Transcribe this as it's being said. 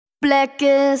Black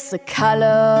is the color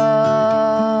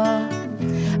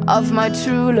of my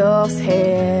true love's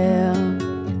hair.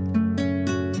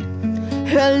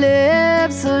 Her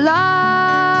lips are like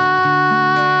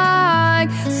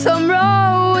some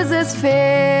roses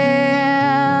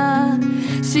fair.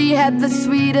 She had the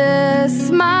sweetest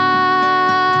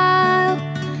smile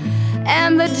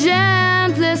and the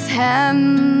gentlest hands.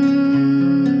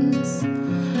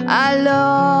 I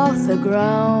love the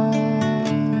ground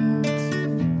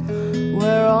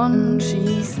whereon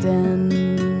she stands.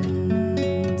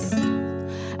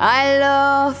 I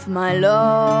love my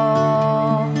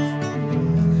love,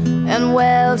 and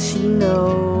well she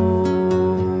knows.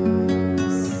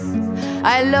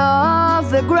 I love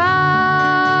the ground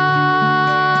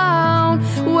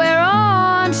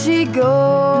whereon she goes.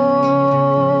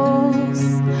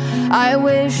 I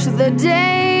wish the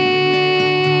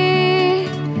day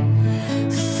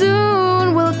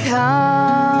soon will come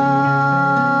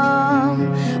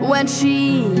when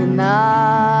she and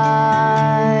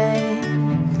I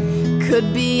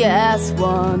could be as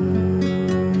one.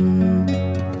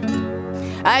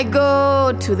 I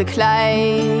go to the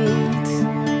Clyde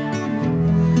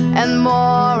and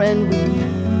more and weep,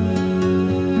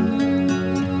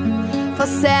 for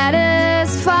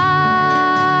satisfied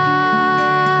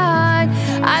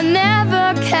I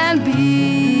never can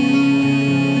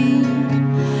be.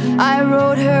 I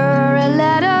wrote her a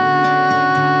letter,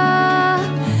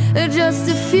 just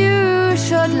a few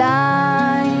short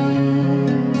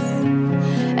lines,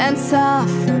 and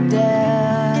suffered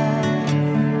death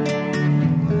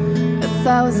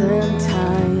 1,000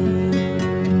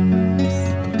 times.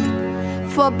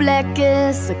 For black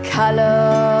is the color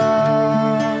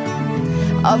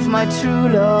of my true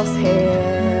love's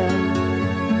hair.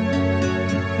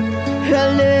 Her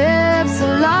lips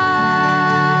are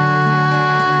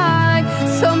like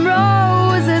some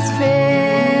roses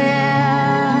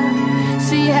fair.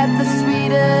 She had the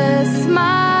sweetest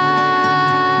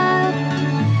smile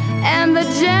and the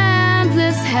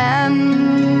gentlest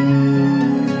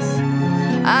hands.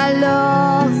 I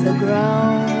love the ground